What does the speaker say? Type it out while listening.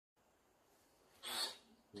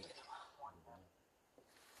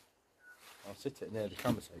sit it near the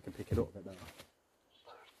camera so you can pick it up a bit better.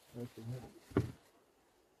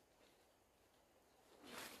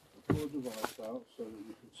 Pull the device out so that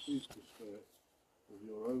you can speak to spirit with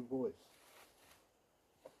your own voice.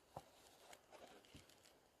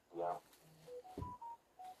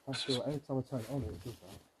 That's sure every time I turn it on it does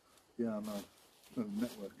that. Yeah, I know. It's no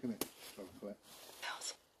network, isn't it? Trying to collect.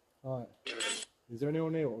 Right. Is there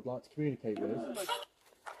anyone here who would like to communicate with us?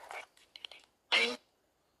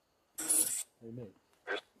 Hey, me.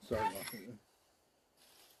 Sorry, I think.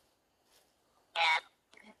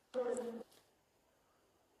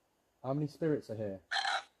 How many spirits are here?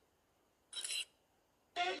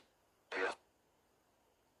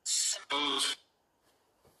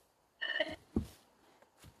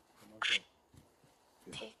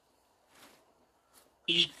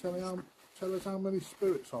 Can you tell us how many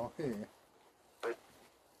spirits are here?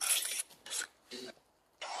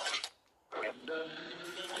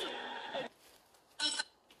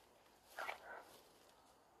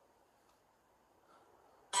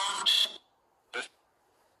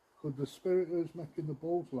 Could the spirit who's making the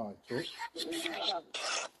balls light up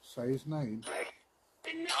say his name?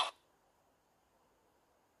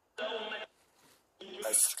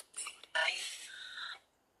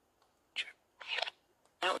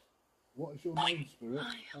 What is your name, spirit?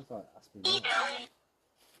 How's that? Ask me more.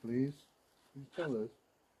 Please, can you tell us?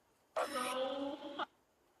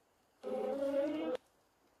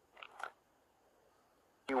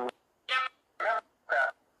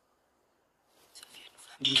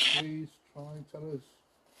 Can you please try and tell us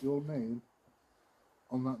your name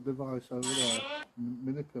on that device over there?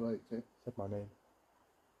 Manipulate it. Said my name.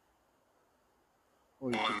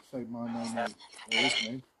 Or you could say my name or his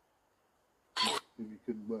name, if you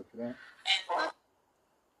couldn't work it out.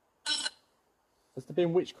 Has there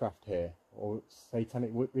been witchcraft here, or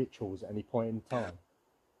satanic rituals at any point in time?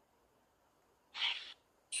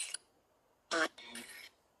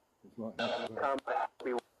 It's like that.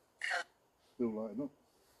 Still lighting up.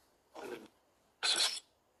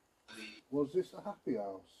 Was this a happy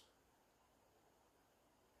house?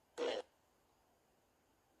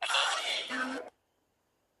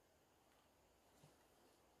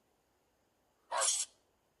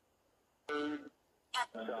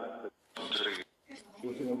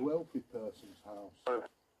 Was it a wealthy person's house?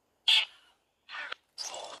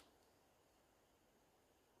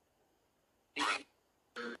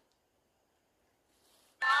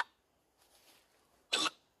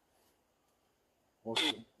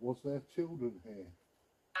 Was there children here?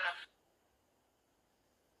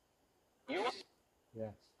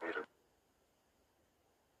 Yes.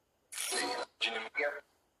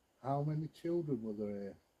 How many children were there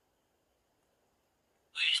here?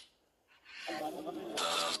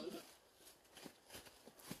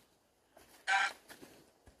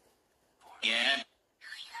 Yeah.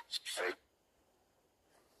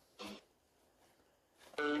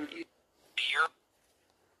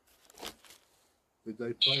 Did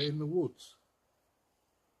they play in the woods?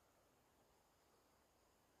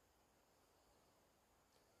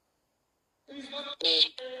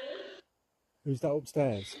 Who's that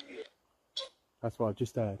upstairs? That's what I've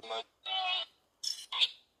just heard.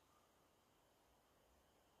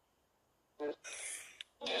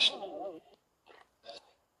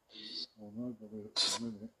 Oh, nobody at the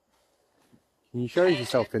minute. Can you show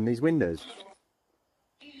yourself in these windows?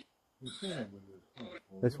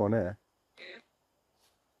 This one here.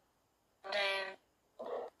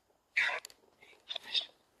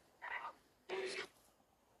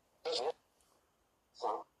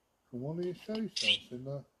 Can one of you show yourselves in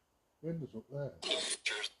the windows up there?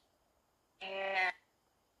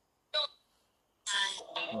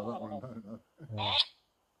 Oh, that one, no. Yeah.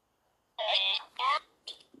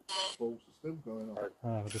 Balls are still going on.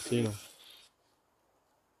 Ah, I've just seen them.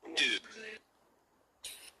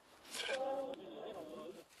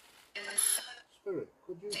 Spirit,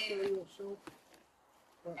 could you show yourself?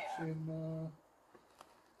 That's in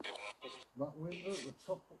that window at the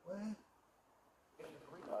top up there.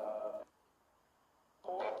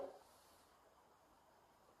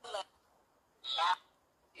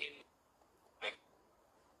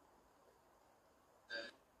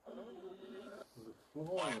 The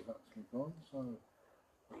floor is actually gone, so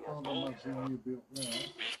I can't imagine you'd be up there.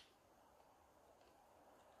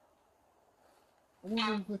 I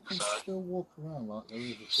wonder if they can still walk around like there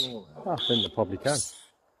is a floor there. I think they probably can. Is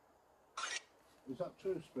that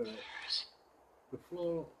true, Spirit? The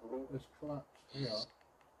floor has collapsed here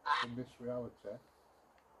in this reality.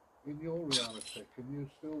 In your reality, can you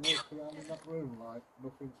still walk around in that room like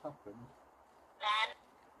nothing's happened?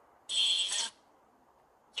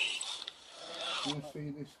 Do you see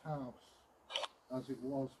this house as it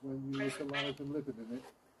was when you was alive and living in it?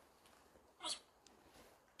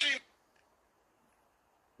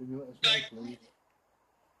 Can you let us know, please?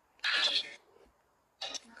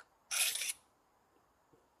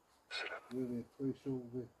 Really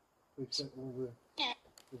appreciate all the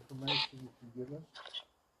information you can give us.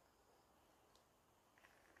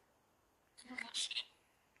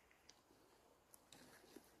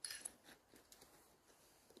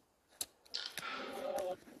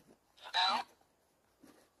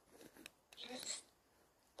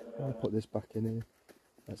 I'll put this back in here.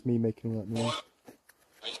 That's me making all that noise.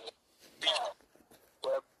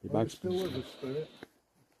 Your Are you bag's still with us, Spirit?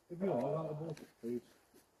 If you are, out of the book, please.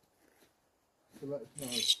 To let us know.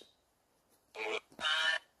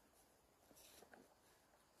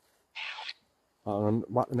 I'm going to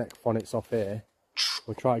whack the necrophonics off here.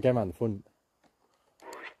 We'll try again around the front.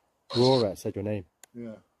 Aurora said your name. Yeah,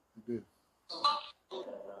 I do.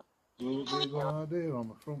 Will it be a good idea on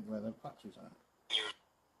the front where the patches are?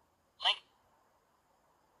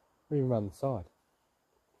 Or even around the side.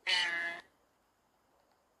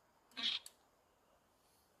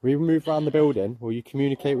 We move around the building. Will you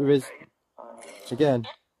communicate with us again?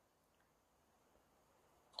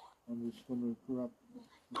 I'm just going to grab...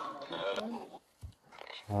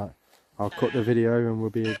 Alright, I'll cut the video and we'll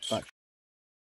be back.